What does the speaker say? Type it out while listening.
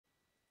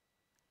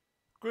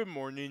Good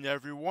morning,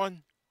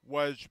 everyone.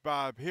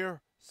 WedgeBob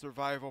here,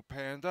 Survival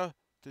Panda.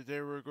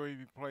 Today we're going to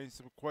be playing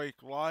some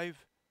Quake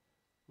Live.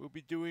 We'll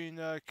be doing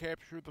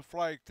Capture the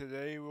Flag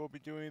today. We'll be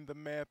doing the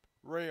map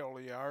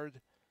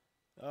Railyard.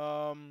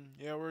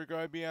 We're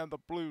going to be on the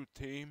blue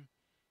team.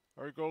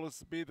 Our goal is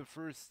to be the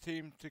first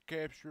team to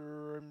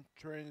capture. I'm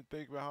trying to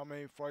think about how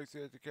many flags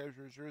we have to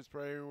capture. Sure, it's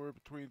probably anywhere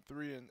between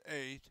 3 and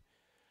 8.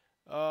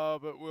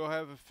 But we'll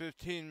have a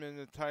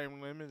 15-minute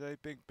time limit. I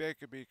think that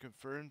could be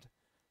confirmed.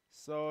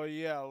 So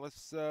yeah,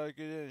 let's get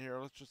in here.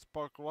 Let's just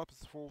buckle up,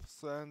 it's full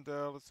send.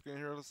 Let's get in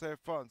here. Let's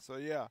have fun. So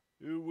yeah,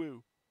 ooh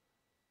woo,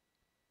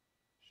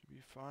 should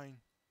be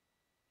fine.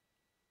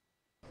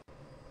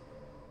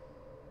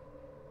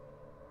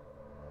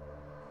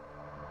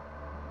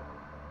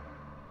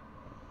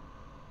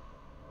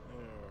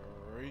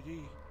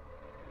 Alrighty,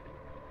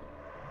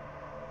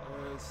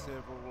 let's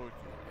have a look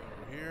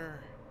over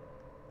here.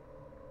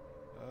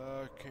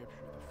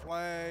 Capture the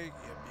flag.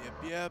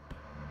 Yep.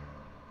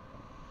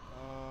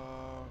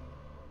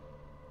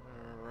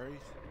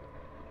 Alright.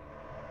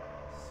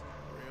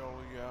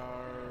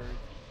 Railyard.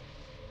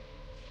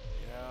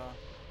 Yeah.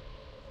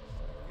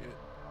 Get.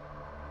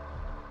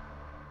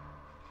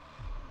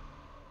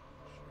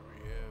 Should we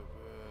have,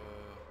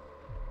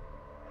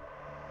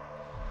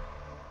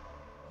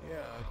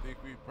 yeah, I think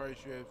we probably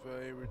should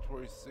have anywhere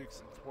between 6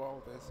 and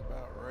 12. That's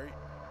about right.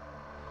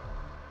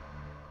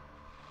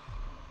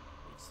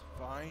 Looks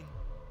fine.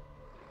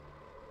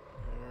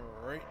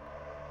 Alright.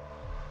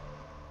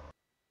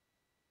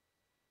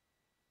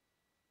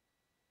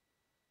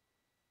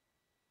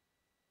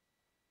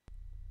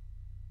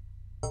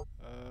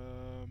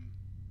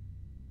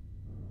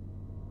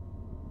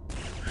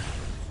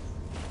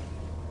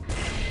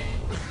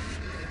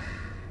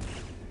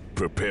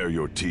 Prepare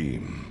your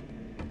team.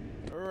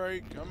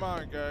 Alright, come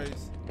on,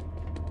 guys.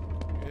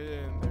 Get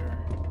in there.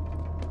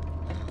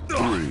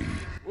 3,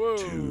 Whoa.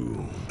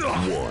 2,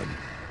 1.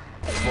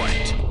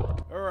 Fight.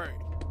 Alright.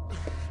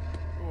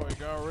 Oh, I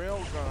got a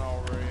railgun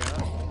already,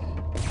 huh?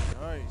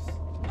 Nice.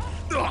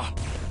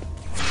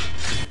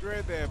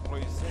 Grab that,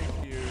 please.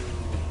 Thank you.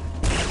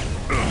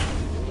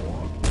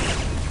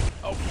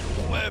 Oh,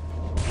 flip.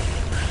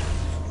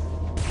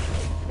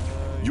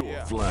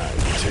 Your flag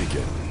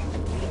taken.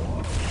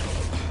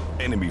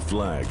 Enemy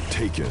flag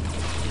taken.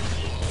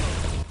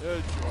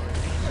 Good joy.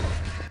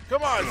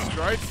 Come on,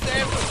 Strike.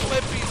 Stand for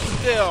Flippy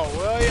still,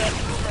 will ya?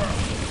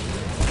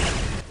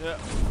 Yeah.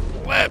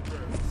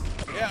 Flippers.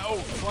 Yeah,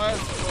 oh,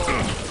 classical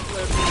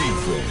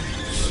Defense.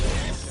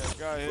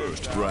 Yeah, got him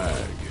First down.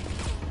 drag.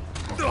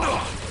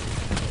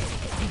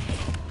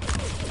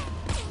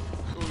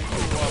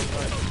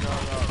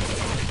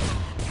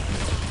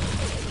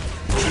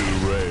 Two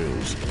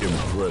rails.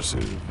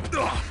 Impressive.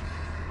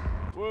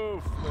 Whoa,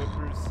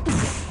 flippers.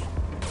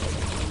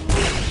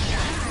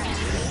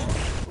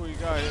 Oh, you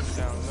got him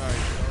down nice.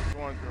 I was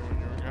wondering when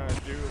you were gonna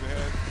do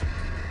that.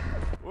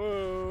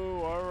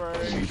 Whoa,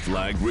 alright. Enemy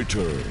flag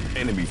returned.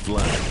 Enemy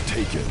flag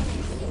taken.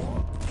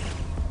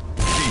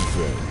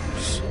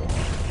 Defense.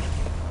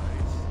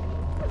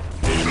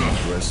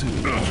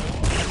 Impressive.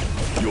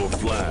 Your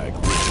flag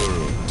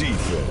returned.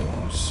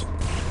 Defense.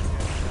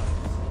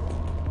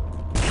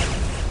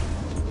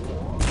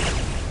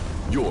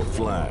 Your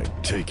flag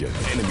taken.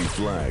 Enemy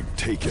flag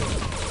taken.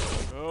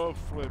 Oh,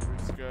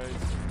 flippers, guys.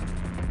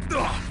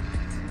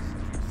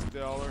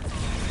 Stellar.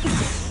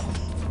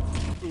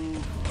 Ooh.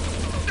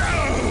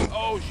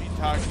 Oh, she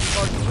talked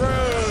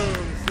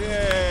mushrooms!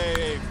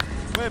 Yay!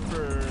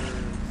 Flippers!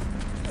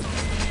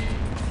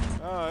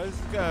 Oh, this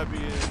has gotta be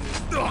in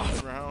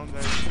this round, I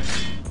think.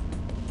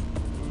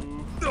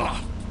 Ooh.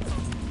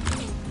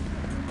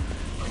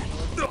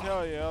 What's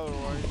tell you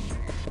otherwise?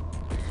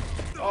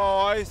 Oh,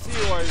 I see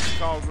why it's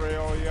called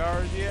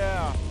Railyard,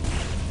 yeah.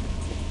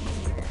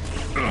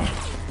 I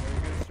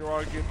guess you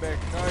want to get back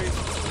nice and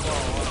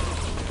slow, huh?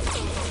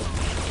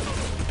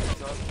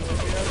 So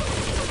we have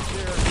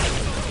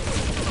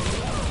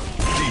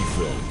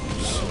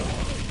Defense.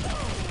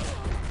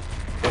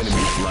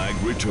 Enemy flag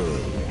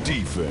returned.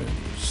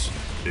 Defense.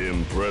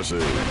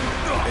 Impressive.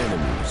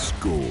 Enemy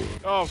score.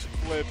 Oh,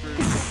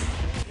 flippers.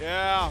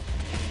 Yeah.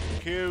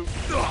 Cute.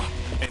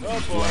 Enemy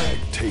flag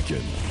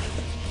taken.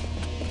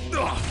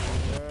 Yeah.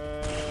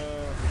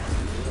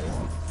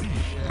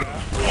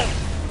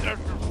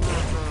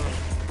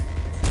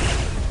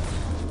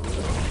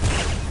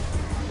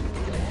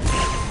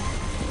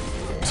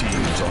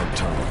 Teams on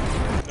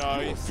top.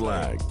 Nice.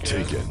 Flag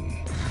taken.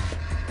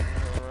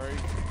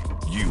 Alright.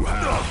 You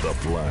have the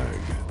flag.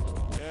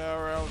 Yeah,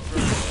 round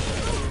 3.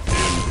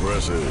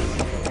 Impressive.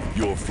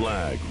 Your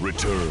flag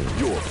returned.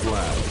 Your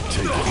flag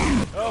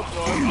taken. Oh,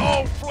 boy.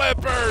 Oh,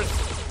 flippers!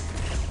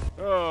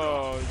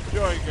 Oh,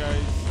 joy,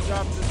 guys.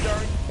 Stop the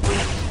dark.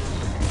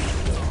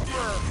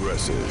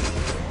 Impressive.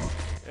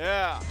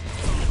 Yeah.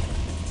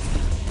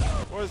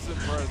 Was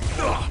impressive,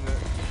 wasn't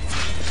it?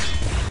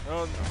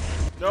 Oh,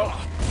 no.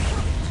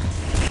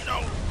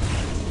 No.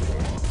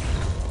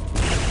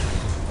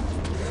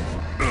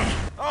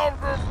 Oh,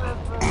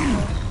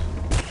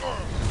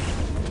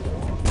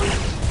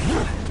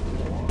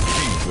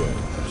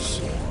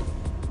 Defense.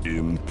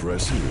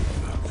 Impressive.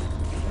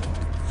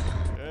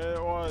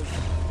 It was.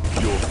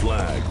 Your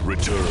flag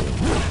returned.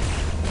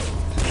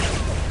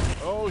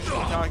 Oh,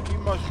 shiitake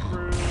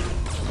mushrooms.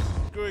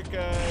 Good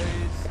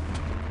guys.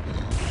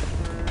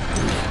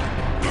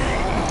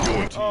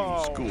 Your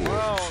team scored.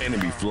 Wow.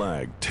 Enemy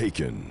flag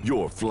taken.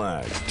 Your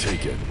flag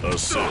taken.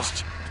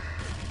 Assist.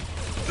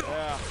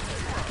 Yeah.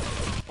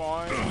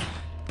 Fine.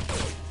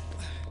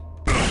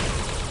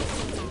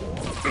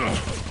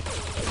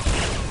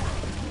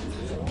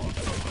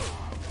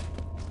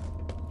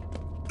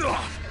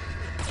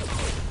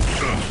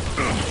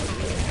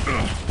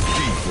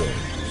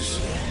 Defense.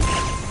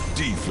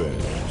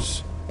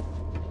 Defense.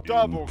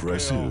 Double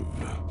Impressive.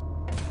 kill.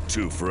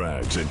 2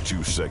 frags in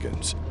 2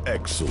 seconds.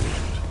 Excellent.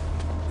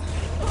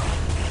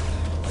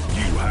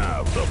 You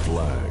have the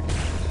flag.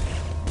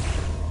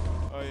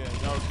 Oh yeah,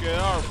 now get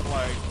our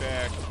flag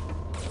back.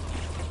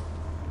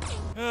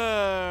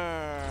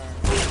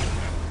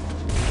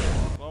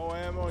 Low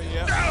ammo,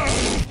 yeah.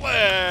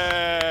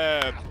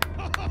 Flip!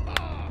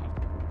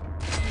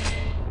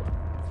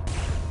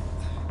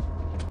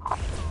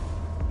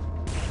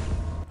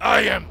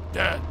 I am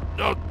dead.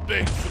 No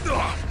big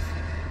surprise.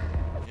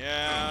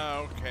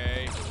 Yeah,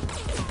 okay.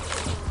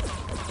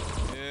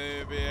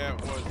 Maybe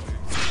it was.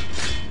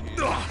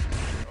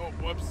 Oh,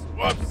 whoops,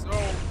 whoops,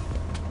 oh.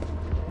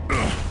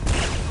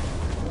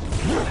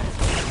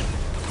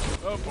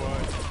 Oh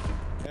boy.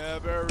 Yeah,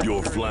 better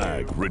Your return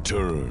flag you.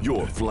 returned.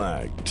 Your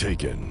flag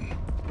taken.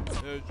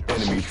 There's your-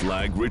 Enemy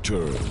flag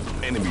returned.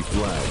 Enemy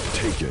flag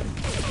taken.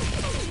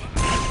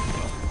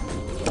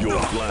 Your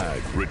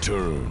flag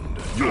returned.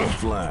 Your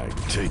flag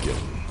taken.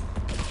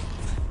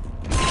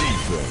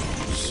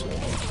 Defense.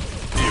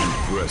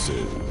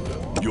 Impressive.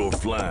 Your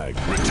flag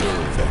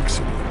returned.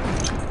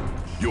 Excellent.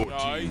 Your team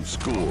Nice.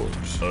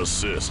 scores.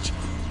 Assist.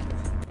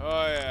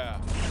 Oh yeah.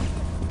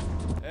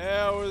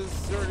 That was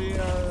certainly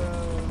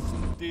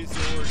some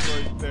decent work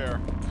right there.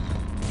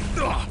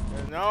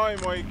 And now I'm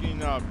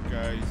waking up,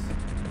 guys.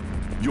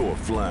 Your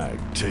flag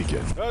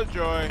taken. Oh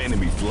joy.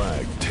 Enemy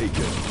flag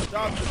taken.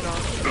 Stop the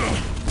dump.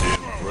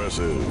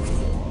 Impressive.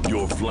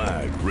 Your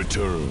flag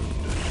returned.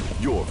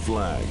 Your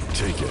flag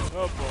taken.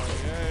 Oh boy,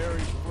 yeah, here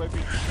he's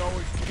flipping. Go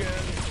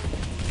again.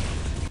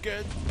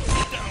 Get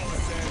down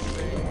with that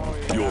thing. Oh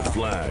yeah. Your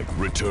flag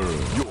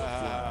returned. Your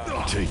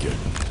flag taken.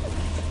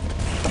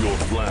 Your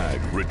flag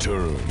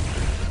returned.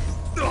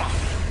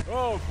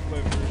 Oh,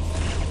 flippers.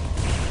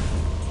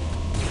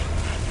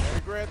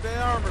 Gotta grab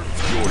that armor.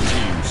 Your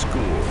team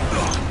scored.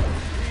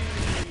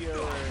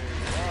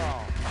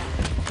 Wow.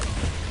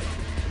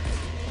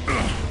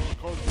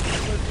 Close to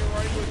flipping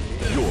right with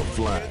this. Your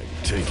flag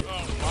taken.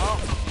 Well,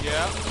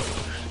 yeah.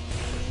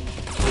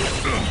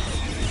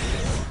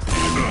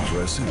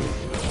 Impressive.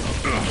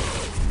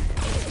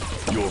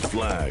 Your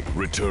flag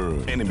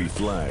returned. Enemy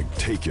flag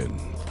taken.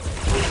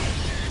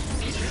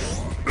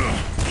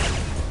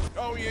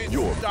 Oh, you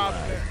Your stop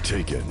flag it.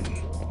 taken.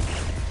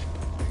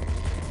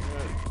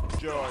 Good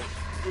joy.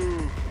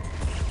 Ooh.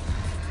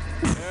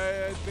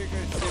 Yeah, I think I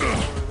see it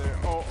over there.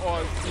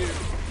 Oh, it's you.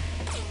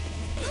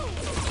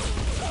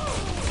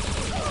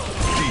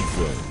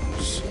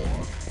 Defense.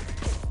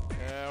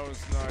 Yeah, that was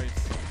nice.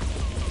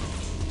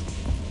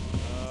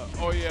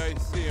 Oh yeah, I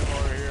see him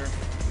over here.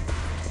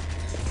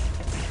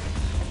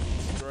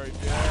 Right,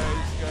 yeah,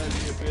 he's gotta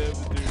be a bit of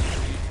a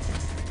doozy.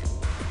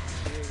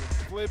 Bit of a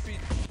flippy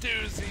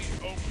doozy.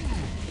 Oh.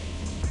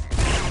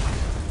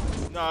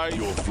 Nice.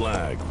 Your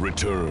flag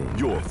returned.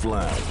 Your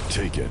flag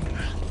taken.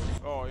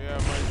 Oh yeah,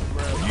 might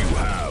grab. You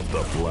have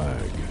the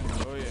flag.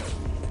 Oh yeah.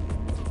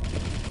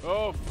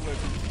 Oh,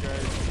 flippy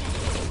guys.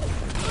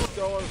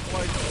 Stole us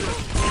like this.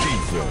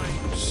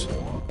 Defense.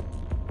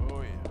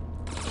 Oh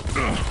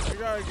yeah. We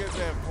gotta get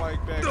that flag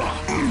back on.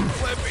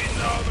 Flippy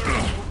another.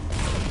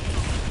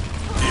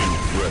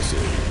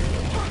 Impressive.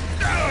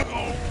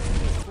 Oh,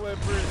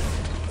 flippers.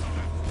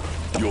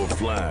 Your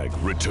flag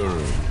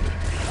returned.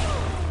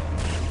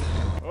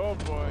 Oh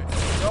boy.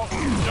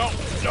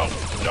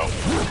 No.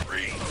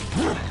 Free.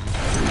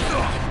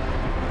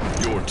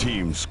 Your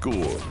team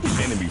scored.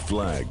 Enemy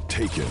flag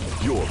taken.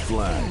 Your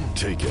flag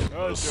taken.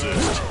 Oh,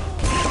 Assist.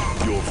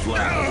 Your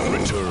flag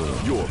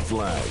returned. Your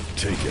flag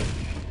taken.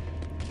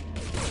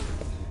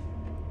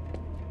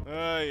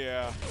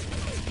 Yeah.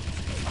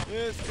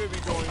 This could be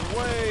going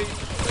way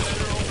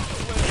better.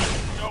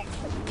 Oh,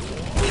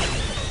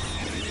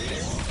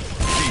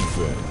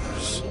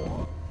 Defense.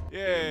 no.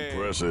 Yay.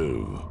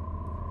 Impressive.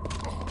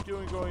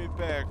 Going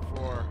back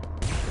for.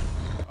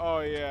 Oh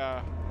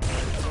yeah.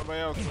 Somebody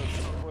else was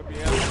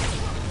flipping out.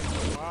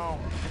 Wow.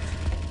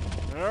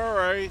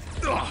 Alright.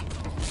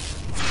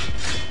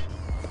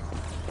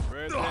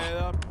 Grab that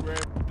up,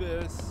 grab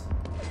this.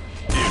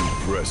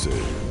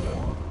 Impressive.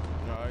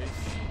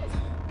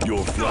 Nice.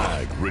 Your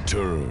flag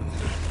returned.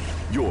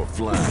 Your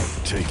flag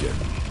taken.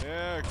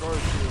 Yeah, of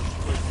course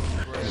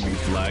you Enemy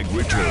flag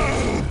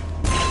returned.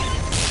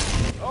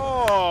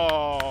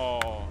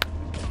 Oh!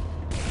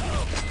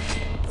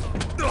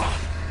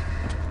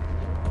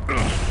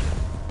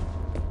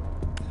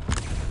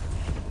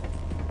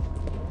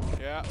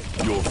 Yeah.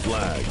 Your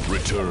flag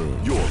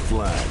returned. Your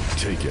flag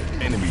taken.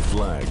 Enemy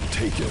flag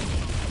taken.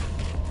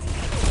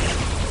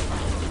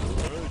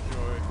 Oh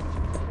joy.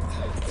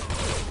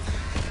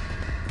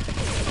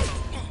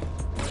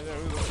 I know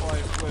who the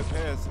flying flip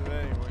has it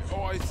anyway.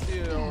 Oh, I see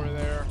it over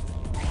there.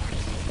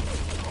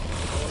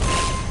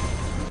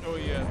 Oh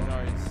yeah,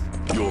 nice.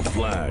 Your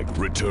flag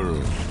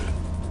returned.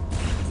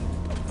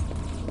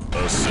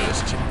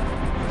 Assist.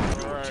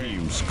 Your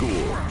team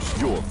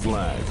scores. Your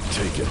flag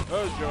taken.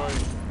 Oh joy.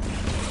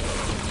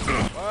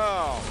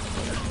 Wow.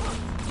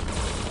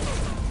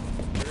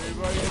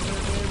 Everybody in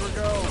their neighbor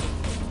go.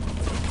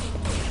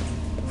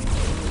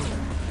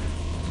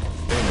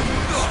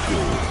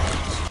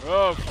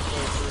 Oh,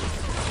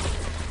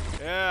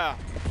 flippers. Yeah.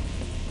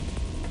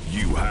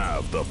 You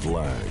have the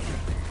flag.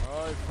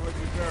 Oh, I flipped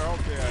it there.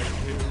 Okay, I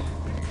do.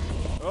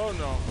 Oh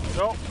no.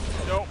 Nope.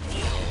 Nope.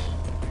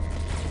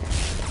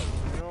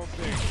 I don't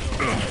think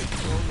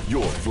so.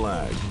 Your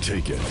flag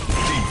taken.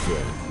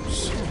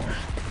 Defense.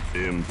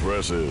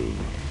 Impressive.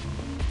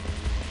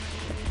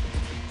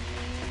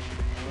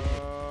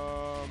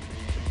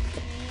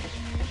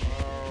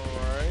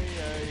 Alright,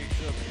 I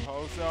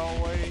suppose I'll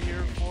wait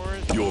here for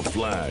it. Your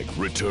flag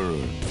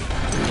returned.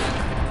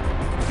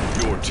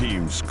 Your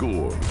team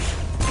scores.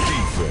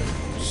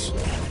 Defense.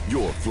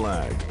 Your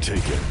flag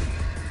taken.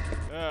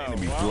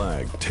 Enemy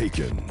flag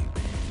taken.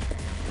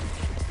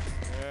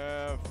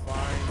 Yeah,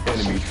 fine.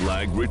 Enemy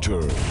flag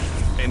returned.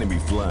 Enemy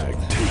flag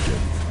taken.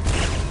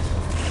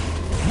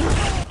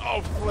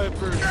 Oh,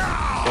 flippers.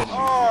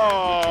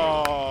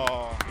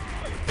 Oh.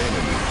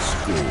 Enemy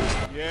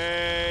score.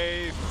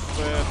 Yay,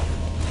 flip.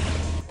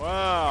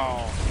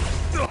 Wow.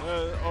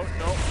 Oh,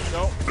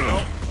 no.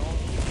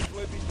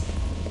 Flippy.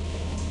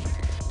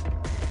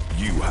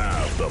 You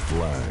have the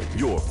flag.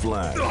 Your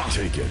flag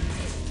taken.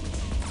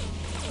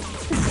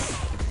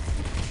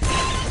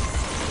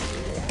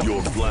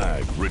 Your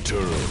flag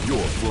returned.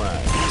 Your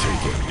flag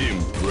taken.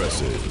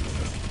 Impressive.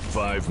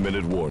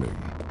 5-minute warning.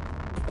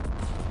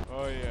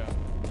 Oh, yeah.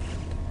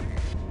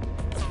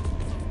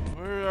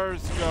 Where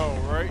ours go,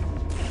 right?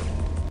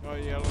 Oh,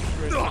 yeah, let's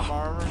get some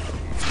armor.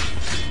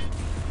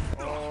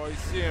 Oh, I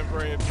see him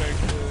bring it back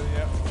to the,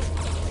 yep.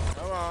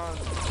 Come on.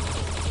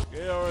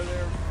 Get over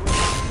there.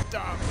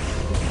 Stop.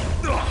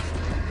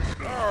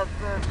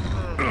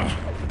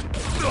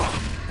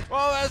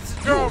 Well, that's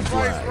the drone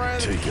place,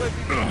 right?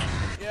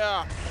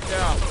 Yeah,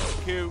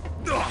 cute.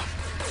 Oh,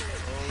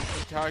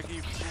 Kentucky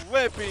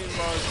flipping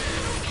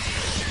mushrooms.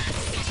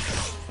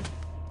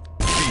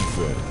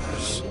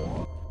 Defense.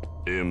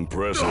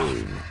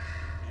 Impressive.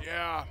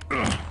 Yeah.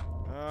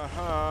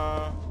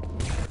 Uh-huh.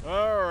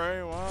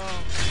 Alright, wow.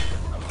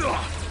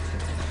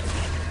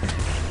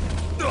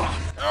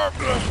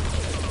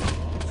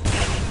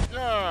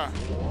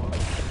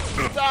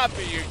 Stop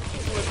it, you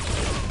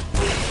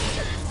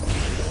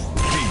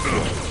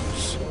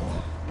Defense.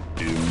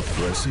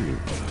 Impressive.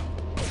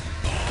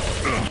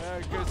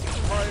 I guess it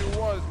probably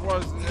was,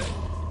 wasn't it?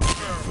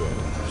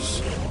 Defense.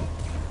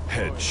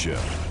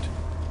 Headshot.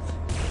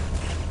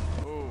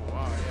 Oh,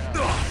 wow, yeah.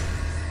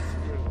 That's a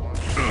good one.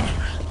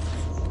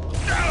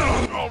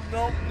 Oh,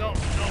 no.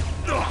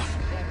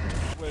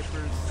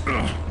 Flippers.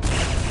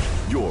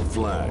 Your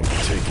flag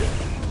taken.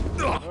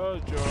 Oh,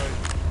 joy.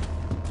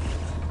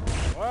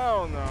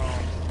 Well, no.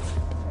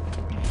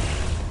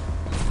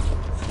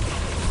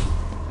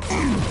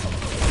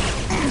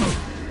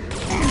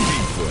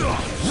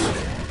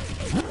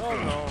 Oh,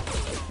 no.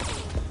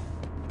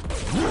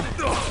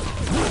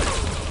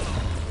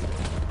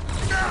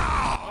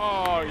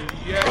 Oh,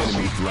 yes.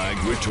 Enemy flag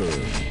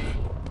returned.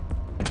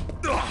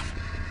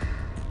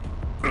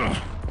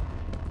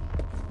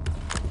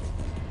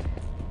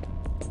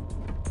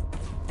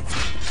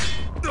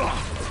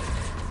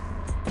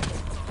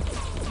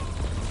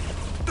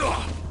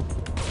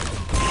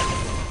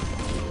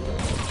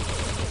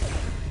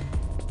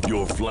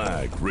 Your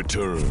flag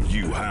returned.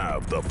 You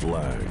have the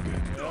flag.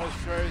 Yeah, let's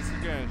try this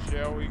again,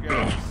 shall we,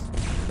 guys?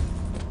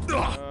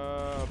 Let's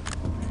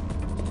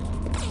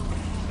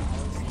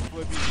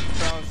flippy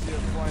bouncy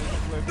and flying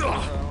flip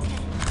around.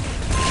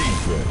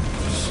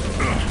 Defense.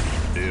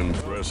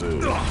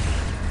 Impressive. Oh,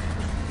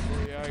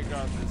 yeah, I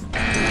got this.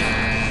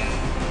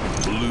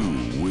 Blue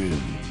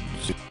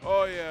wins.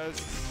 Oh, yeah, this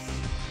is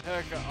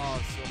hecka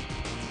awesome.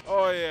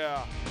 Oh,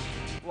 yeah.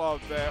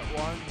 Love that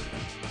one.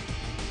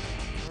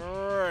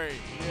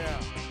 Alright, yeah.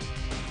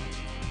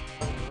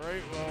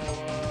 Alright, well,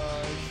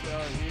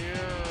 out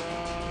here,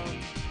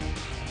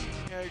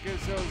 yeah, I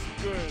guess that was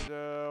good,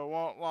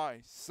 won't lie.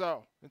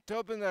 So,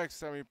 until the next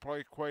time we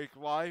play Quake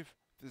Live,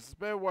 this has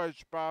been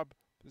WedgeBob,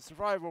 the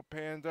Survival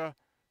Panda,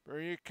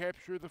 bringing you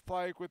capture the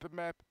flag with the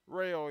map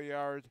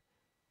Railyard,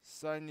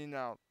 signing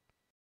out.